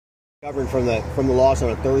Recovering from the loss on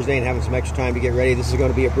a Thursday and having some extra time to get ready, this is going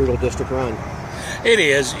to be a brutal district run. It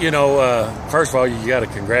is. You know, first of all, you got to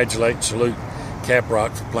congratulate and salute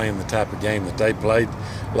Caprock for playing the type of game that they played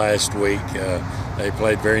last week. They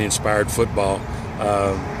played very inspired football.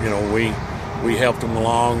 You know, we helped them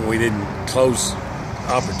along. We didn't close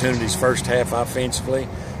opportunities first half offensively.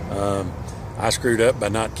 I screwed up by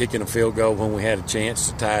not kicking a field goal when we had a chance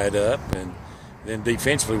to tie it up, and then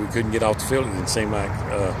defensively we couldn't get off the field. It didn't seem like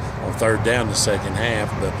on third down the second half,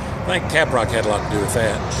 but I think Caprock had a lot to do with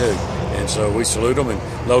that too. And so we salute them and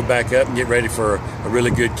load back up and get ready for a really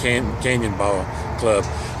good Canyon Ball Club.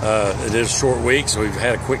 It is a short week, so we've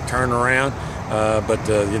had a quick turnaround, but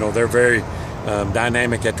you know, they're very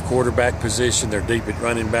dynamic at the quarterback position. They're deep at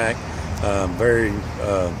running back, they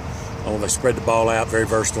spread the ball out, very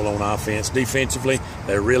versatile on offense. Defensively,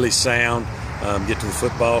 they're really sound, get to the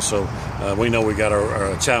football, so we know we got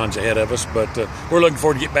our challenge ahead of us, but we're looking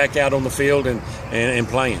forward to get back out on the field and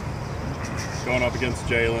playing. Going up against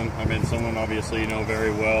Jalen, I mean, someone obviously you know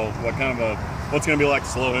very well. What's going to be like to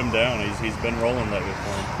slow him down? He's been rolling lately for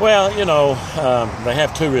him. Well, you know, they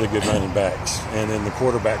have two really good running backs, and then the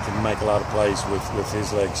quarterback can make a lot of plays with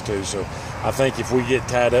his legs too. So I think if we get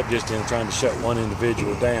tied up just in trying to shut one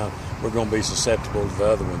individual down, we're going to be susceptible to the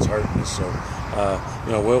other ones hurting us. So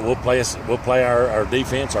you know, we'll play our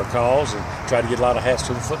defense, our calls, and try to get a lot of hats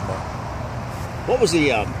to the football. What was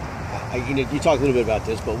the you talked a little bit about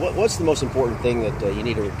this, but what's the most important thing that you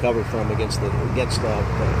need to recover from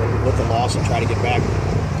with the loss and try to get back?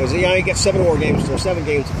 Because you get 7 more games, or 7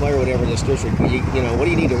 games to play or whatever in this district. You know, what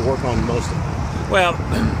do you need to work on most? Well,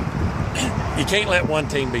 you can't let one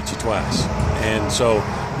team beat you twice, and so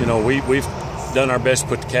you know we've done our best to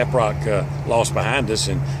put the Caprock loss behind us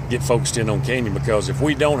and get focused in on Canyon, because if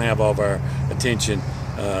we don't have all of our attention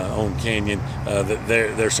on Canyon,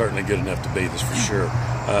 they're certainly good enough to beat us for sure.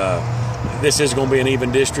 This is going to be an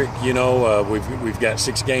even district. You know, we've got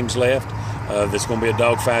 6 games left. There's going to be a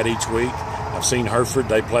dogfight each week. I've seen Hereford;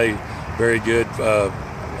 they play very good,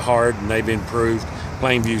 hard, and they've improved.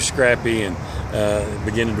 Plainview's scrappy and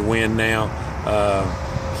beginning to win now.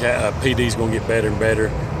 PD's going to get better and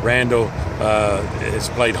better. Randall has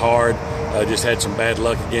played hard. Just had some bad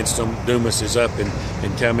luck against them. Dumas is up and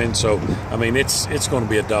coming. So, I mean, it's going to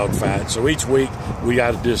be a dogfight. So each week we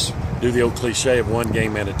got to just do the old cliche of one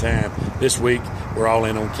game at a time. This week we're all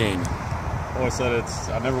in on Canyon. I always said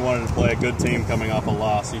I never wanted to play a good team coming off a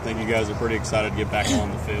loss. You think you guys are pretty excited to get back on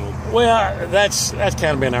the field? Well, that's kind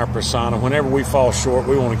of been our persona. Whenever we fall short,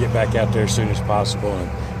 we want to get back out there as soon as possible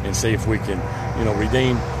and see if we can, you know,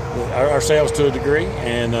 redeem ourselves to a degree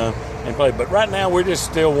and play. But right now we're just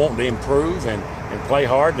still wanting to improve and play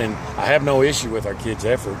hard, and I have no issue with our kids'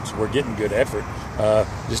 efforts. We're getting good effort.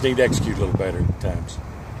 Just need to execute a little better at times.